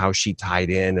 that how she tied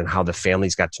in and how the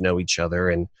families got to know each other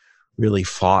and really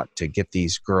fought to get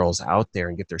these girls out there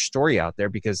and get their story out there.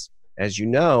 Because as you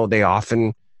know,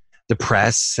 the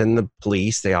press and the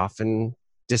police, they often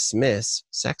dismiss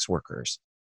sex workers.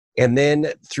 And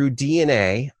then through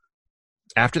DNA,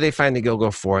 after they find the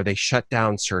Gilgo Four, they shut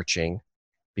down searching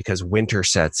because winter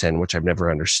sets in, which I've never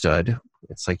understood.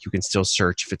 It's like you can still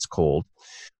search if it's cold.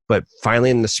 But finally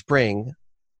in the spring,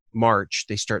 March,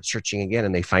 they start searching again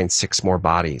and they find 6 more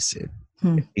bodies,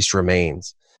 at least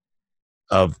remains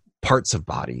of parts of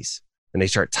bodies. And they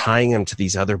start tying them to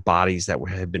these other bodies that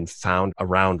had been found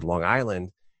around Long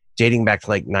Island, dating back to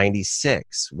like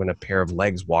 96, when a pair of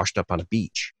legs washed up on a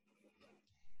beach.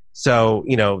 So,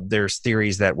 there's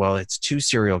theories that, well, it's 2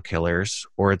 serial killers,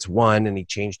 or it's 1 and he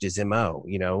changed his MO.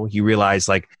 He realized,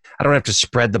 like, I don't have to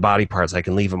spread the body parts. I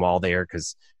can leave them all there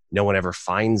because no one ever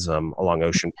finds them along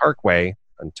Ocean Parkway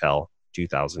until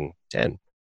 2010.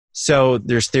 So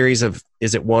there's theories of,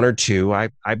 is it 1 or 2?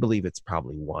 I believe it's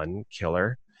probably 1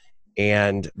 killer.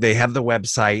 And they have the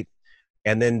website,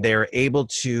 and then they're able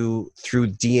to, through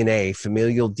DNA,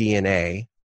 familial DNA,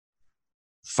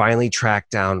 finally track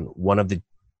down one of the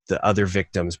other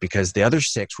victims, because the other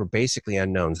 6 were basically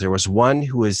unknowns. There was one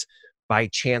who was by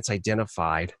chance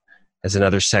identified as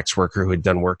another sex worker who had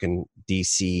done work in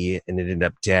DC and ended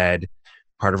up dead.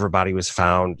 Part of her body was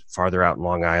found farther out in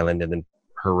Long Island, and then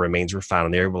her remains were found,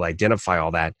 and they were able to identify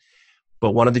all that.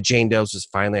 But one of the Jane Does was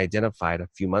finally identified a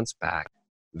few months back,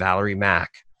 Valerie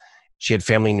Mack. She had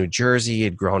family in New Jersey,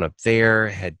 had grown up there,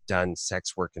 had done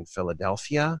sex work in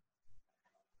Philadelphia.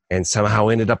 and somehow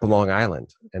ended up on Long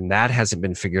Island. And that hasn't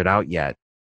been figured out yet.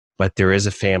 But there is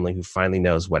a family who finally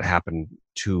knows what happened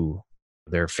to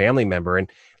their family member. And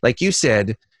like you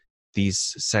said,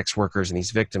 these sex workers and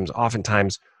these victims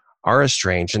oftentimes are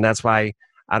estranged. And that's why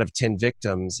out of 10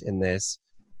 victims in this,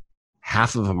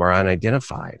 half of them are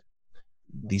unidentified.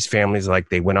 These families, like,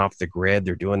 they went off the grid.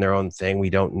 They're doing their own thing. We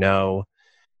don't know.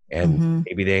 And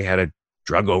maybe they had a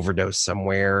drug overdose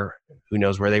somewhere. Who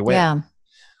knows where they went? Yeah.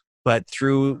 But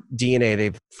through DNA,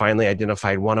 they've finally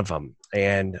identified one of them.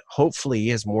 And hopefully,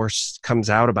 as more comes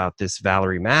out about this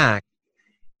Valerie Mack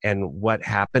and what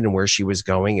happened and where she was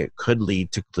going, it could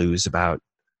lead to clues about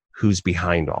who's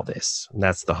behind all this. And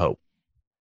that's the hope.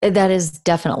 That is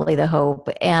definitely the hope.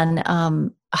 And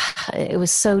it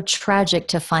was so tragic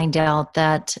to find out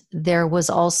that there was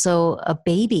also a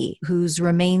baby whose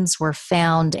remains were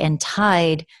found and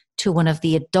tied to one of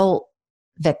the adult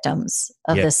victims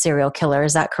of this serial killer.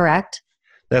 Is that correct?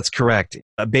 That's correct.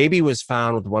 A baby was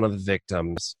found with one of the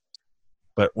victims,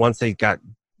 but once they got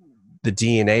the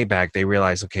DNA back, they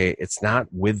realized, okay, it's not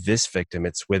with this victim.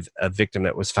 It's with a victim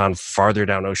that was found farther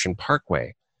down Ocean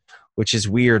Parkway, which is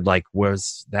weird. Like,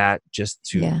 was that just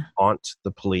to haunt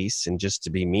the police and just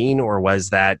to be mean? Or was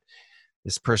that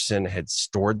this person had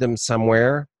stored them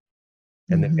somewhere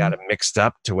and then got it mixed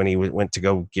up to when he went to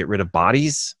go get rid of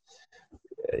bodies?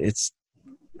 It's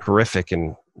horrific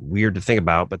and weird to think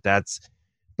about, but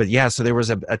yeah, so there was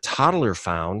a toddler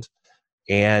found,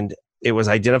 and it was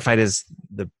identified as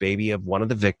the baby of one of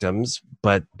the victims,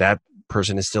 but that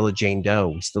person is still a Jane Doe.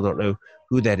 We still don't know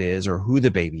who that is or who the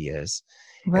baby is,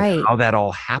 right? And how that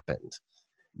all happened.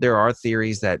 There are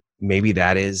theories that maybe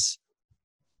that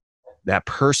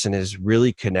person is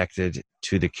really connected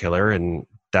to the killer, and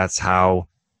that's how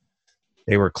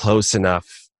they were close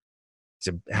enough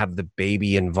to have the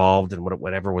baby involved in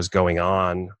whatever was going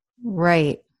on.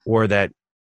 Right. Or that,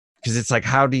 because it's like,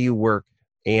 how do you work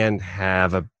and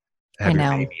have your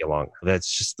baby along? That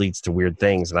just leads to weird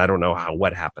things. And I don't know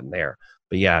what happened there.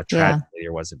 But yeah, tragically,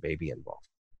 there was a baby involved.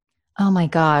 Oh my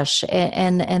gosh.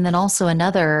 And then also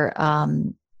another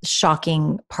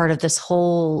shocking part of this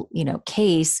whole,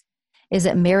 case is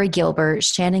that Mary Gilbert,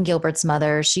 Shannan Gilbert's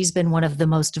mother, she's been one of the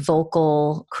most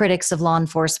vocal critics of law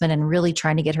enforcement and really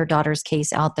trying to get her daughter's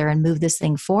case out there and move this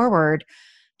thing forward.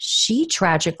 She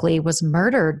tragically was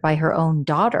murdered by her own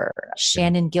daughter,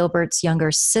 Shannan Gilbert's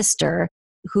younger sister,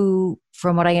 who,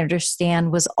 from what I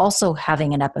understand, was also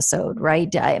having an episode,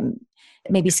 right?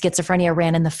 Maybe schizophrenia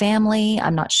ran in the family.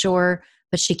 I'm not sure,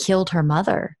 but she killed her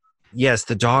mother. Yes,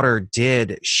 the daughter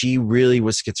did. She really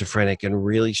was schizophrenic and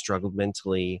really struggled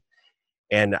mentally.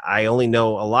 And I only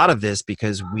know a lot of this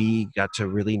because we got to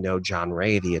really know John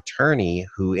Ray, the attorney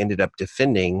who ended up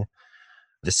defending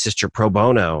the sister pro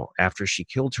bono after she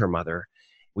killed her mother.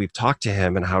 We've talked to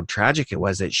him and how tragic it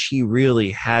was that she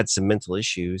really had some mental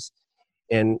issues.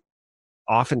 And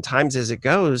oftentimes, as it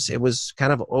goes, it was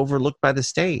kind of overlooked by the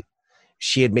state.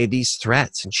 She had made these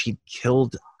threats and she'd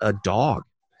killed a dog.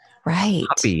 Right. A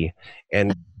puppy.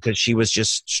 And because she was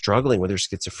just struggling with her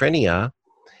schizophrenia.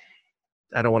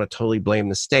 I don't want to totally blame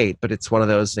the state, but it's one of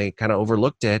those, they kind of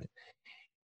overlooked it.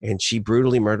 And she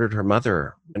brutally murdered her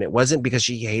mother. And it wasn't because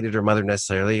she hated her mother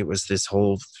necessarily. It was this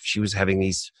whole, she was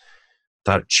having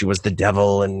thought she was the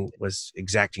devil and was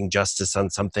exacting justice on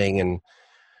something.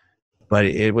 But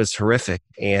it was horrific.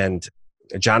 And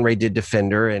John Ray did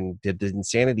defend her and did the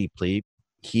insanity plea.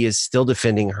 He is still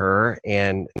defending her,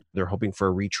 and they're hoping for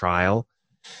a retrial.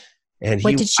 And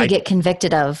what did she get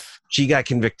convicted of? She got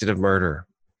convicted of murder.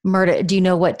 Murder. Do you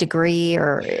know what degree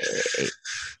or?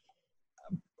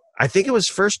 I think it was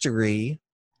first degree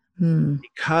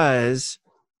because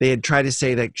they had tried to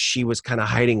say that she was kind of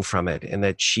hiding from it and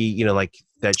that she,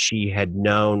 that she had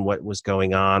known what was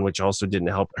going on, which also didn't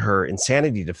help her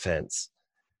insanity defense.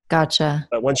 Gotcha.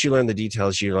 But once you learn the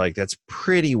details, you're like, that's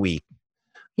pretty weak.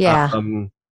 Yeah.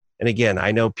 And again,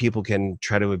 I know people can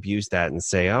try to abuse that and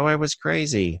say, oh, I was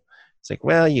crazy. It's like,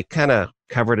 well, you kind of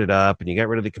covered it up and you got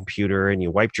rid of the computer and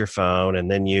you wiped your phone and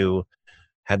then you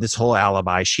had this whole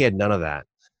alibi. She had none of that.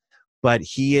 But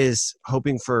he is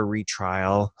hoping for a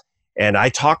retrial. And I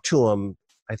talked to him,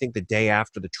 I think the day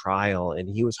after the trial, and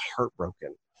he was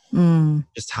heartbroken.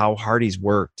 Just how hard he's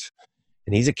worked.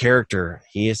 And he's a character.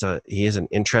 He is an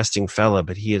interesting fella,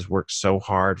 but he has worked so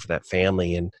hard for that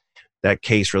family. And that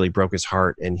case really broke his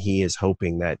heart. And he is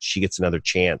hoping that she gets another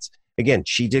chance. Again,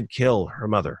 she did kill her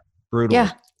mother brutally.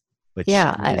 Yeah. But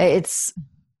it's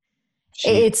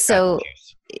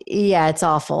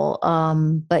awful.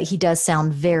 But he does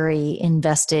sound very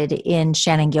invested in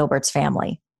Shannan Gilbert's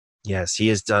family. Yes, he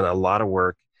has done a lot of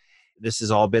work. This has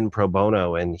all been pro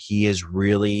bono, and he is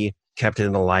really kept it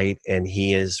in the light, and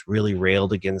he is really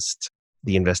railed against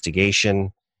the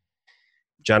investigation.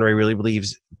 John Ray really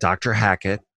believes Dr.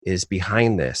 Hackett is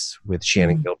behind this with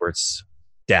Shannon Gilbert's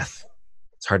death.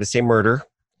 It's hard to say murder.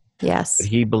 Yes. But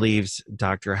he believes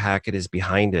Dr. Hackett is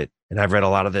behind it. And I've read a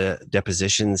lot of the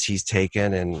depositions he's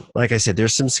taken. And like I said,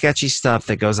 there's some sketchy stuff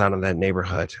that goes on in that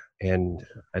neighborhood. And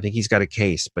I think he's got a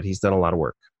case, but he's done a lot of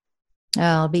work.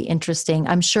 Oh, it'll be interesting.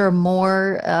 I'm sure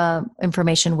more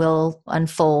information will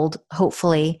unfold,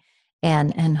 hopefully,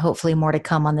 and hopefully more to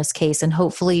come on this case. And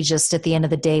hopefully just at the end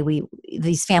of the day,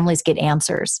 these families get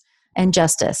answers and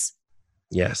justice.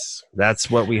 Yes, that's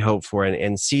what we hope for.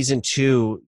 And season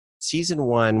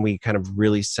 1, we kind of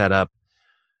really set up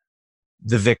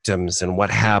the victims and what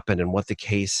happened and what the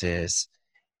case is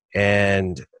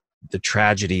and the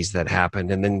tragedies that happened.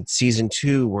 And then season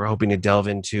 2, we're hoping to delve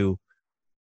into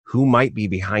who might be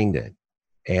behind it.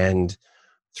 And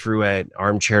through an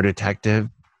armchair detective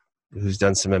who's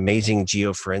done some amazing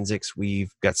geoforensics,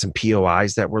 we've got some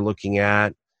POIs that we're looking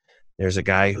at. There's a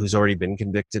guy who's already been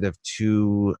convicted of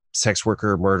 2 sex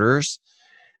worker murders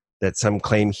that some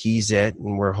claim he's it.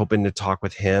 And we're hoping to talk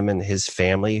with him and his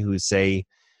family, who say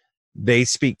they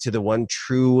speak to the one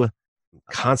true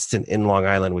constant in Long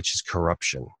Island, which is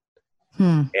corruption.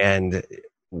 And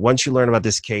once you learn about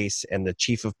this case and the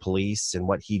chief of police and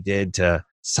what he did to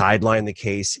sideline the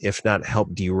case, if not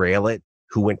help derail it,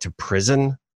 who went to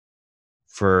prison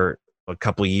for a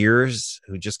couple of years,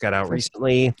 who just got out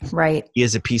recently. Right. He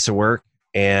is a piece of work,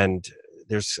 and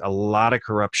there's a lot of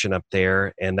corruption up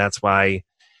there. And that's why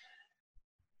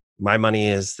my money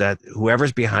is that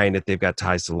whoever's behind it, they've got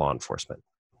ties to law enforcement.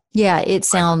 Yeah, it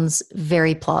sounds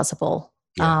very plausible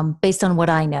based on what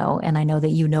I know. And I know that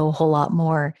you know a whole lot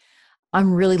more.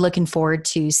 I'm really looking forward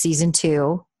to season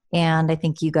 2. And I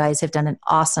think you guys have done an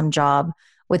awesome job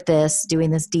with this,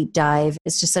 doing this deep dive.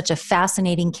 It's just such a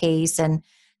fascinating case. And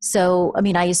so, I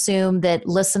mean, I assume that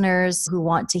listeners who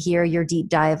want to hear your deep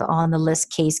dive on the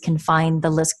Lisk case can find the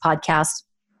Lisk podcast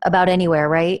about anywhere,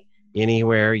 right?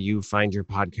 Anywhere you find your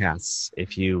podcasts.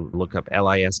 If you look up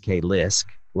LISK Lisk,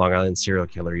 Long Island Serial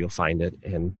Killer, you'll find it.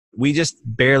 And we just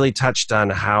barely touched on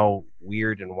how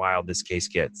weird and wild this case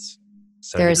gets.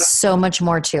 So there's so much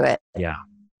more to it. Yeah.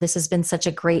 This has been such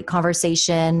a great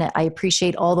conversation. I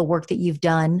appreciate all the work that you've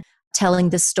done telling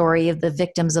the story of the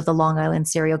victims of the Long Island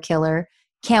serial killer.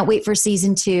 Can't wait for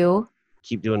season 2.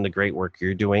 Keep doing the great work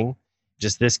you're doing.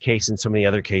 Just this case and so many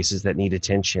other cases that need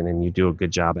attention, and you do a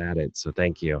good job at it. So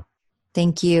thank you.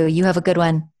 Thank you. You have a good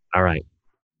one. All right.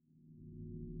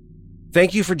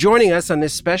 Thank you for joining us on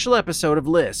this special episode of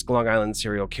Lisk, Long Island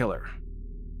Serial Killer.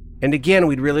 And again,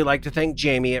 we'd really like to thank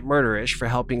Jamie at Murderish for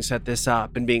helping set this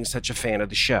up and being such a fan of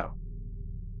the show.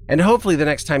 And hopefully the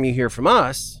next time you hear from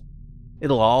us,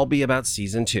 it'll all be about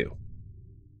season 2.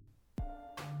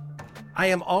 I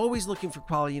am always looking for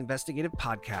quality investigative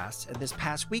podcasts, and this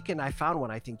past weekend I found one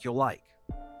I think you'll like.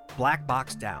 Black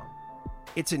Box Down.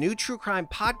 It's a new true crime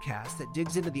podcast that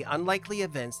digs into the unlikely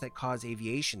events that cause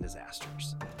aviation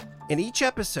disasters. In each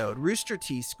episode, Rooster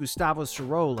Teeth's Gustavo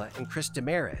Sorolla and Chris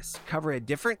Damaris cover a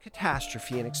different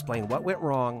catastrophe and explain what went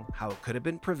wrong, how it could have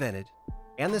been prevented,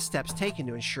 and the steps taken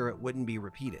to ensure it wouldn't be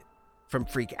repeated. From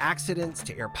freak accidents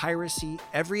to air piracy,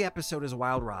 every episode is a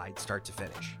wild ride, start to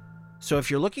finish. So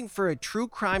if you're looking for a true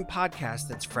crime podcast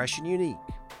that's fresh and unique,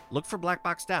 look for Black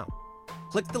Box Down.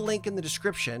 Click the link in the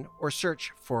description or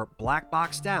search for Black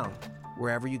Box Down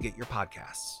wherever you get your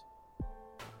podcasts.